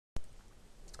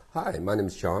Hi, my name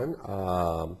is John.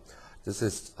 This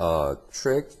is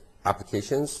Trig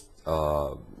Applications,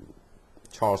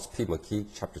 Charles P. McKeague,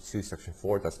 Chapter 2, Section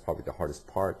 4. That's probably the hardest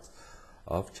part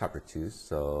of Chapter 2,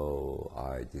 so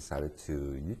I decided to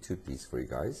YouTube these for you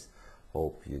guys.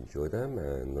 Hope you enjoy them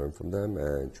and learn from them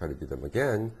and try to do them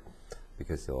again,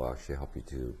 because they'll actually help you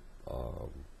to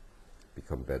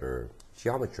become better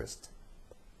geometrists.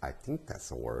 I think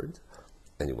that's a word.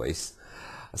 Anyways,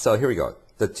 so here we go.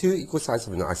 The two equal sides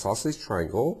of an isosceles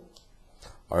triangle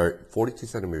are 42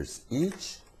 centimeters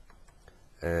each,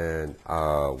 and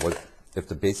if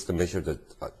the base is the measure of the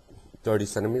 30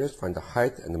 centimeters, find the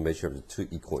height and the measure of the two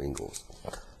equal angles.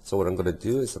 So what I'm going to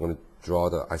do is I'm going to draw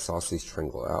the isosceles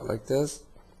triangle out like this,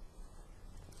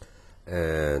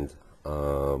 and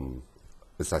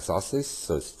it's isosceles,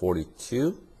 so it's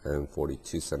 42 and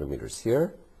 42 centimeters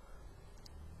here.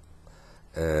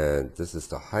 And this is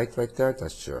the height right there.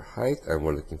 That's your height, and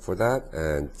we're looking for that.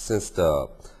 And since the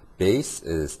base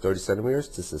is 30 centimeters,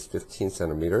 this is 15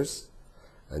 centimeters.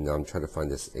 And now I'm trying to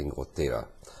find this angle theta.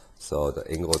 So the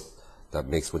angle that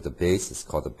makes with the base is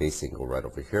called the base angle right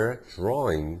over here.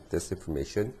 Drawing this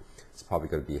information is probably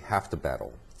going to be half the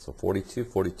battle. So 42,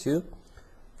 42,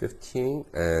 15,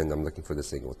 and I'm looking for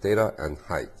this angle theta and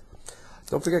height.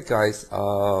 Don't forget, guys,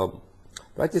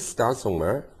 write this down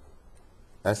somewhere.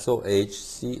 SOHCAHTOA,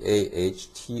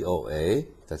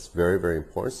 that's very, very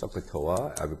important.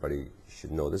 SOHCAHTOA, everybody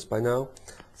should know this by now.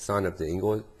 Sine of the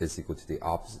angle is equal to the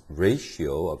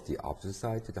ratio of the opposite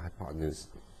side to the hypotenuse,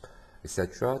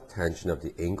 etc. Tangent of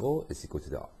the angle is equal to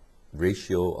the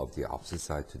ratio of the opposite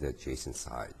side to the adjacent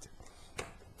side.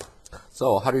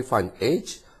 So how do we find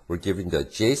H? We're given the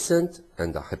adjacent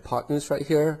and the hypotenuse right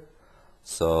here.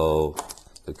 So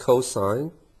the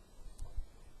cosine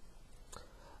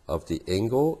of the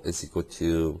angle is equal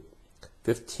to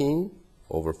 15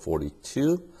 over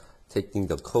 42, taking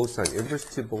the cosine inverse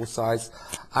to both sides.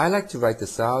 I like to write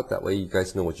this out, that way you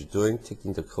guys know what you're doing.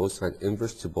 Taking the cosine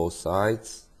inverse to both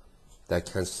sides, that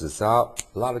cancels this out.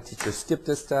 A lot of teachers skip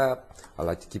this step. I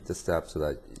like to keep this step so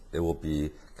that it will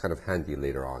be kind of handy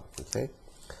later on, okay?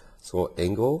 So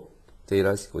angle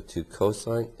theta is equal to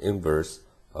cosine inverse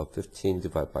of 15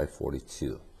 divided by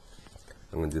 42.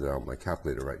 I'm going to do that on my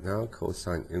calculator right now.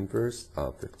 Cosine inverse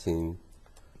of 15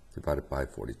 divided by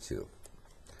 42.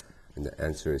 And the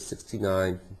answer is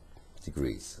 69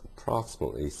 degrees,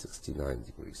 approximately 69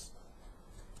 degrees.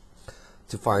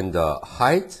 To find the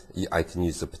height, I can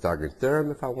use the Pythagorean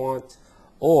theorem if I want,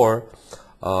 or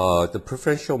the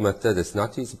preferential method is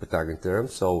not to use the Pythagorean theorem,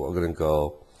 so we're going to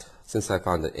go, since I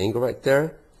found the angle right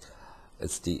there,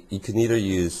 you can either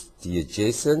use the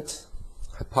adjacent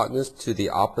hypotenuse to the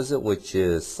opposite, which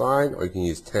is sine, or you can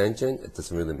use tangent. It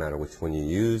doesn't really matter which one you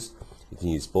use. You can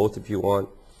use both if you want.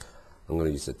 I'm going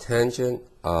to use the tangent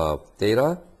of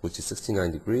theta, which is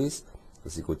 69 degrees,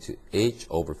 is equal to h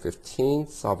over 15.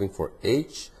 Solving for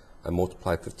h, I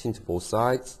multiply 15 to both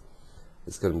sides.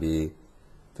 It's going to be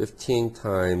 15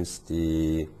 times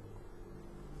the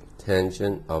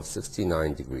tangent of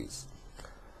 69 degrees.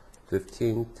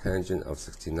 15 tangent of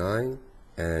 69,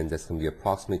 and that's going to be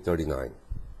approximately 39.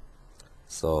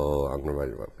 So I'm going to write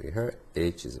it right over here.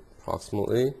 H is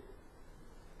approximately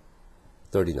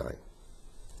 39.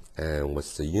 And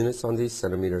what's the units on these?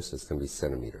 Centimeters. It's going to be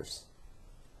centimeters.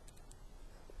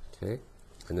 Okay.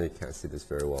 I know you can't see this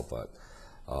very well, but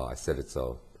I said it,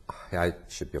 so height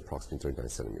should be approximately 39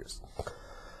 centimeters.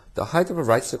 The height of a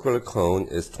right circular cone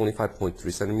is 25.3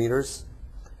 centimeters.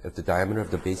 If the diameter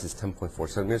of the base is 10.4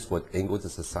 centimeters, what angle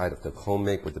does the side of the cone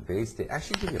make with the base? They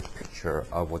actually give you a picture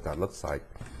of what that looks like.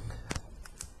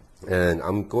 And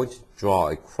I'm going to draw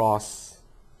a cross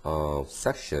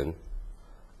section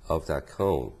of that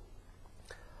cone.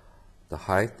 The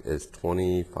height is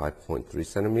 25.3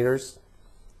 centimeters.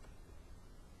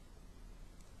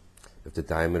 If the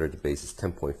diameter of the base is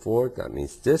 10.4, that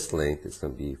means this length is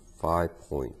going to be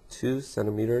 5.2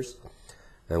 centimeters.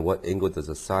 And what angle does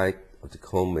the side of the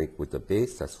cone make with the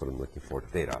base? That's what I'm looking for,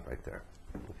 theta right there.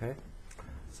 Okay?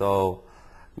 So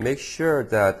make sure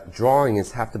that drawing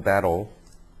is half the battle.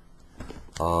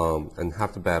 And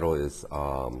half the battle is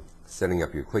setting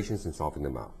up your equations and solving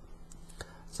them out.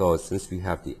 So since we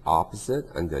have the opposite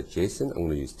and the adjacent, I'm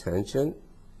going to use tangent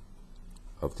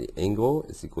of the angle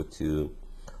is equal to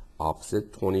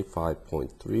opposite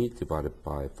 25.3 divided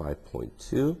by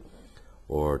 5.2,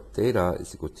 or theta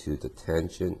is equal to the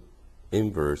tangent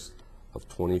inverse of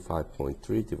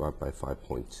 25.3 divided by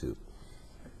 5.2.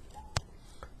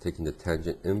 Taking the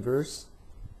tangent inverse,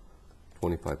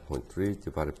 25.3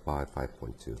 divided by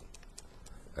 5.2,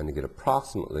 and you get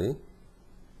approximately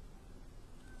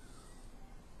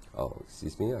Oh,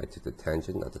 excuse me, I took the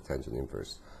tangent, not the tangent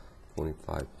inverse.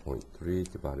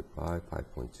 25.3 divided by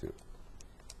 5.2.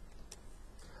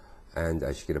 And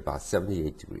I should get about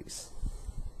 78 degrees.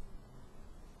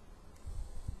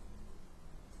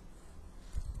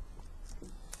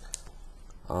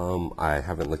 I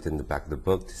haven't looked in the back of the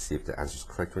book to see if the answer is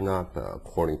correct or not, but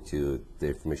according to the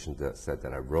information that said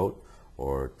that I wrote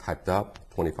or typed up,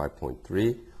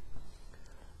 25.3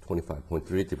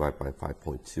 divided by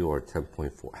 5.2, or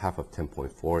 10.4, half of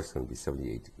 10.4 is going to be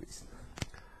 78 degrees.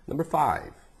 Number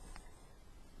 5.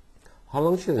 How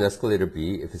long should an escalator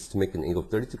be if it's to make an angle of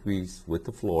 30 degrees with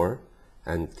the floor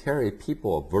and carry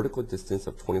people a vertical distance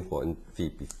of 21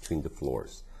 feet between the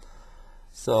floors?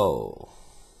 So,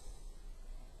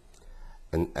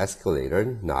 an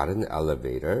escalator, not an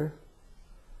elevator.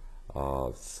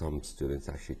 Some students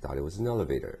actually thought it was an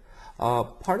elevator.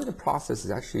 Part of the process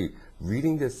is actually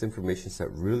reading this information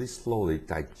set really slowly,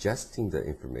 digesting the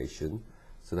information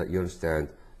so that you understand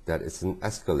that it's an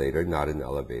escalator, not an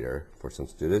elevator for some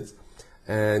students.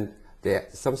 And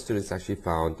some students actually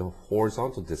found the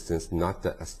horizontal distance, not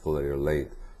the escalator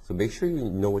length. So make sure you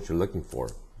know what you're looking for,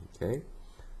 okay?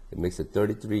 It makes a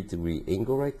 33-degree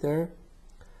angle right there.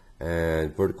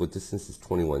 And vertical distance is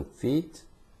 21 feet.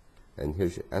 And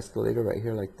here's your escalator right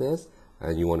here like this.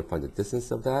 And you want to find the distance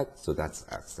of that. So that's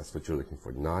x. That's what you're looking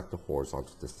for, not the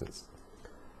horizontal distance.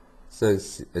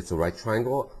 Since it's a right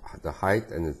triangle, the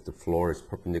height and the floor is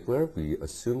perpendicular, we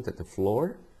assume that the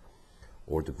floor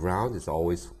or the ground is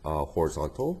always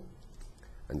horizontal.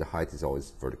 And the height is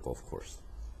always vertical, of course.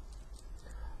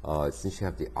 Since you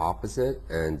have the opposite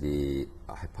and the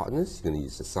hypotenuse, you're going to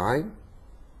use the sine.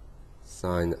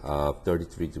 Sine of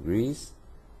 33 degrees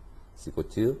is equal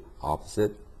to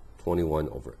opposite 21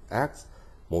 over x,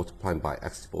 multiplied by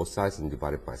x to both sides and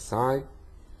divided by sine.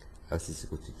 X is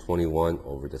equal to 21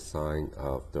 over the sine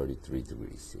of 33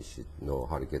 degrees. You should know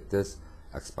how to get this,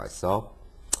 x by itself.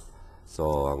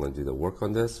 So I'm going to do the work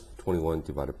on this, 21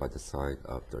 divided by the sine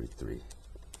of 33.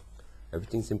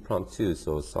 Everything's impromptu,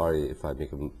 so sorry if I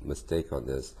make a mistake on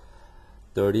this.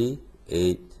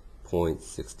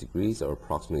 38.6 degrees, or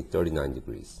approximately 39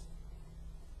 degrees.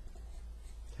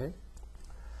 Okay.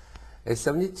 A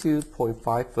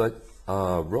 72.5 foot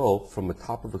rope from the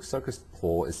top of a circus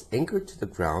pole is anchored to the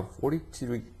ground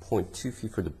 43.2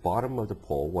 feet from the bottom of the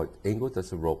pole. What angle does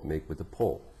the rope make with the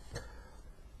pole?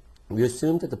 We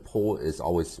assume that the pole is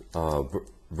always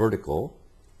vertical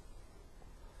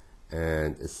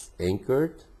and it's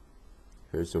anchored.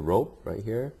 Here's the rope right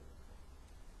here.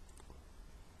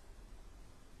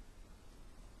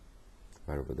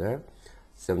 Right over there,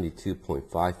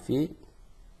 72.5 feet.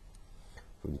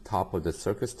 From the top of the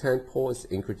circus tent pole is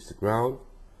anchored to the ground,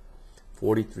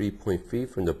 43.3 feet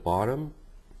from the bottom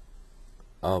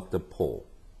of the pole.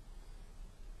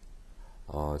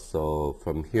 So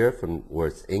from here, from where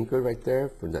it's anchored right there,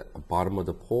 from the bottom of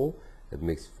the pole, it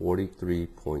makes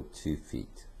 43.2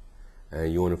 feet.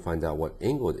 And you want to find out what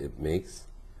angle it makes,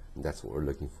 and that's what we're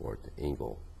looking for, the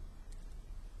angle.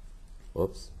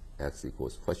 Oops. X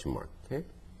equals question mark, okay?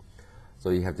 So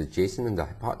you have the adjacent and the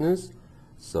hypotenuse.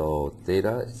 So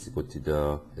theta is equal to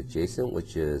the adjacent,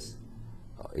 which is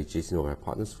adjacent over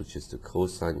hypotenuse, which is the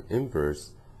cosine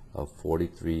inverse of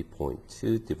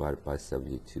 43.2 divided by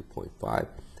 72.5.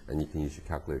 And you can use your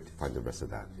calculator to find the rest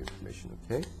of that information,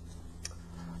 okay?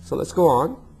 So let's go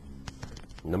on.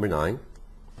 Number 9.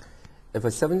 If a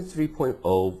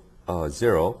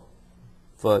 73.0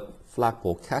 foot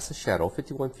flagpole casts a shadow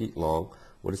 51 feet long,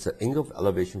 what is the angle of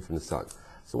elevation from the sun?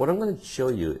 So what I'm going to show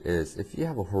you is if you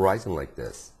have a horizon like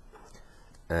this,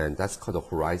 and that's called the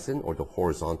horizon or the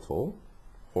horizontal.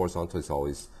 Horizontal is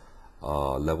always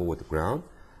level with the ground.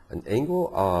 An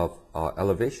angle of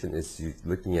elevation is you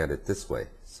looking at it this way.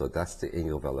 So that's the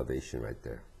angle of elevation right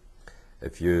there.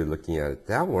 If you're looking at it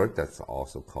downward, that's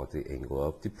also called the angle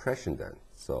of depression then.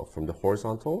 So from the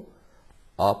horizontal,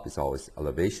 up is always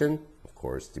elevation. Of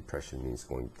course, depression means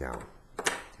going down.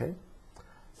 Okay?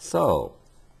 So,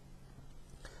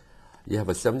 you have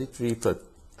a 73 foot,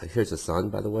 here's the sun,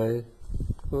 by the way.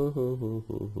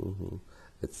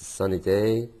 It's a sunny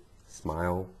day,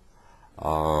 smile.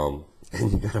 And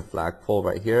you got a flagpole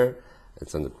right here.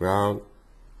 It's on the ground,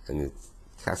 and it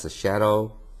casts a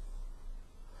shadow.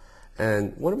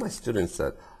 And one of my students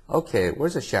said, okay,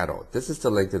 where's the shadow? This is the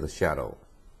length of the shadow.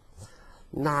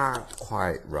 Not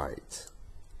quite right.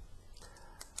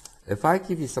 If I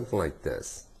give you something like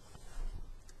this,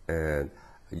 and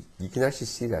you can actually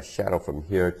see that shadow from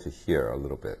here to here a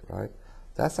little bit, right?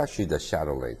 That's actually the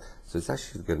shadow length. So it's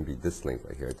actually going to be this length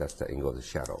right here. That's the angle of the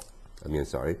shadow.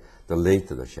 the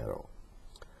length of the shadow.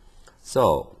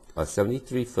 So a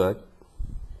 73 foot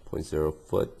 51.0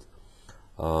 foot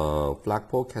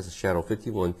flagpole casts a shadow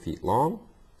 51 feet long.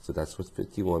 So that's what's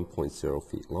 51.0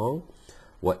 feet long.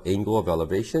 What angle of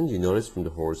elevation? You notice from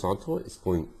the horizontal, it's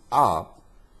going up.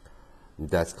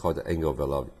 That's called the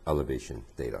angle of elevation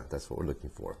theta. That's what we're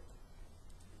looking for.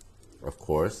 Of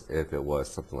course, if it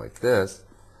was something like this,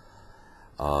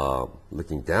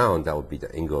 looking down, that would be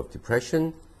the angle of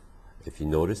depression. If you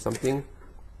notice something,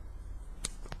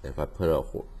 if I put a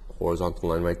horizontal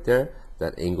line right there,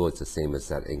 that angle is the same as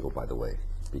that angle, by the way,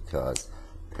 because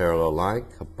parallel line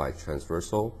cut by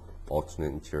transversal,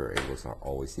 alternate interior angles are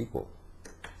always equal.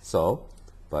 So,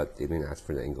 but they didn't ask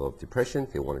for the angle of depression,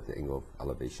 they wanted the angle of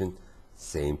elevation.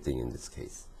 Same thing in this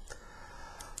case.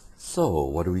 So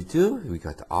what do? We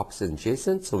got the opposite and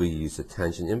adjacent, so we use the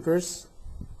tangent inverse.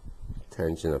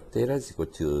 Tangent of theta is equal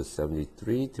to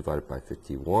 73 divided by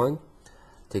 51.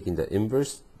 Taking the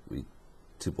inverse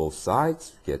to both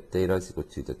sides, we get theta is equal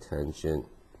to the tangent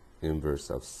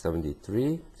inverse of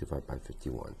 73 divided by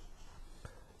 51.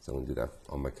 So I'm going to do that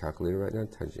on my calculator right now.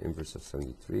 Tangent inverse of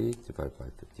 73 divided by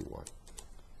 51.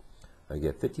 I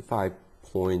get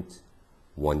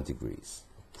 55.1 degrees.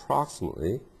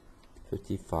 Approximately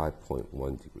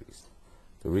 55.1 degrees.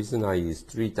 The reason I use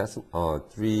three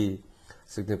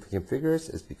significant figures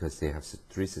is because they have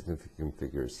three significant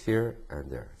figures here and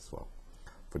there as well,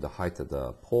 for the height of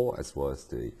the pole as well as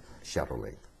the shadow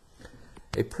length.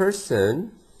 A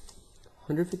person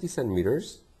 150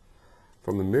 centimeters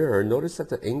from a mirror, notice that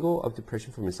the angle of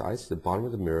depression from his eyes to the bottom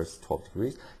of the mirror is 12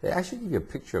 degrees. They actually give you a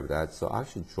picture of that, so I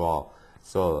should draw.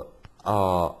 So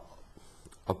a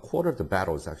quarter of the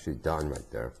battle is actually done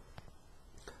right there.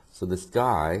 So this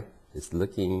guy is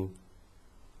looking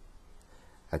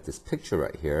at this picture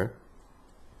right here,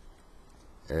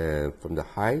 and from the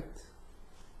height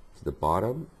to the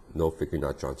bottom, no figure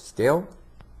not drawn to scale.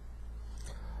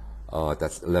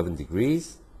 That's 11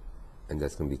 degrees, and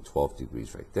that's going to be 12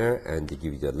 degrees right there, and they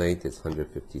give you the length is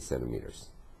 150 centimeters.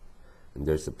 And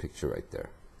there's a picture right there.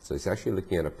 So it's actually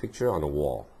looking at a picture on a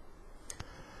wall.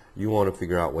 You want to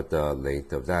figure out what the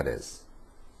length of that is.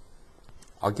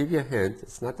 I'll give you a hint.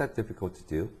 It's not that difficult to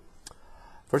do.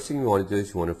 First thing you want to do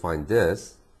is you want to find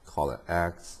this, call it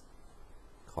x,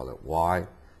 call it y.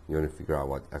 You want to figure out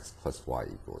what x plus y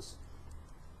equals.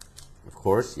 Of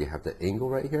course, you have the angle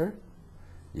right here.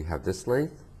 You have this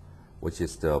length, which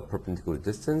is the perpendicular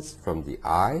distance from the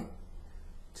eye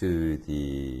to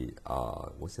the,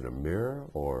 was it a mirror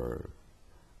or,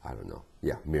 I don't know.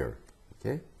 Yeah, mirror.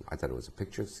 Okay, I thought it was a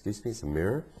picture, excuse me, it's a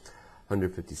mirror.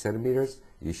 150 centimeters.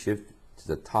 You shift to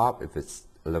the top. If it's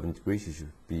 11 degrees, you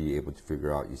should be able to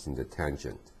figure out using the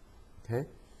tangent. Okay,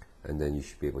 and then you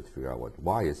should be able to figure out what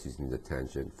y is using the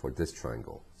tangent for this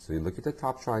triangle. So you look at the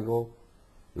top triangle,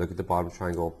 look at the bottom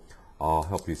triangle. I'll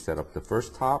help you set up the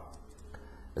first top.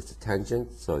 It's the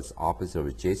tangent, so it's opposite of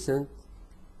adjacent.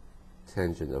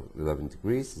 Tangent of 11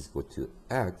 degrees is equal to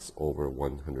x over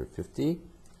 150,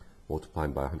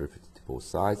 multiplying by 150 to both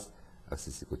sides. X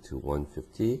is equal to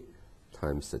 150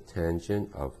 times the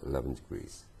tangent of 11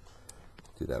 degrees.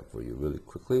 Do that for you really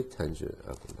quickly. Tangent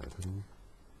of 11.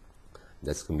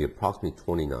 That's going to be approximately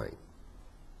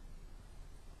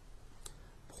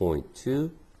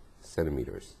 29.2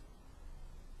 centimeters.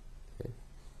 Okay,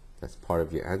 that's part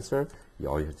of your answer.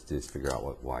 All you have to do is figure out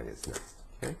what y is next.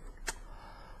 Okay.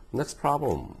 Next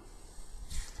problem.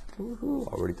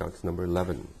 Already down to number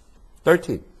 11.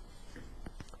 13.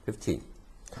 15.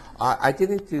 I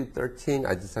didn't do 13.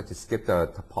 I just had to skip the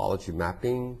topology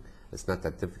mapping. It's not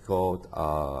that difficult.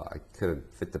 I couldn't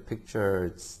fit the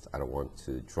picture. I don't want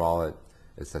to draw it,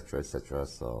 etc., etc.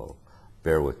 So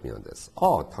bear with me on this.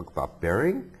 Oh, talk about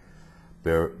bearing.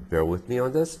 Bear with me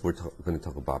on this. We're going to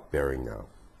talk about bearing now.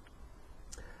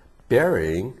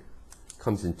 Bearing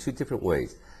comes in two different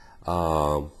ways.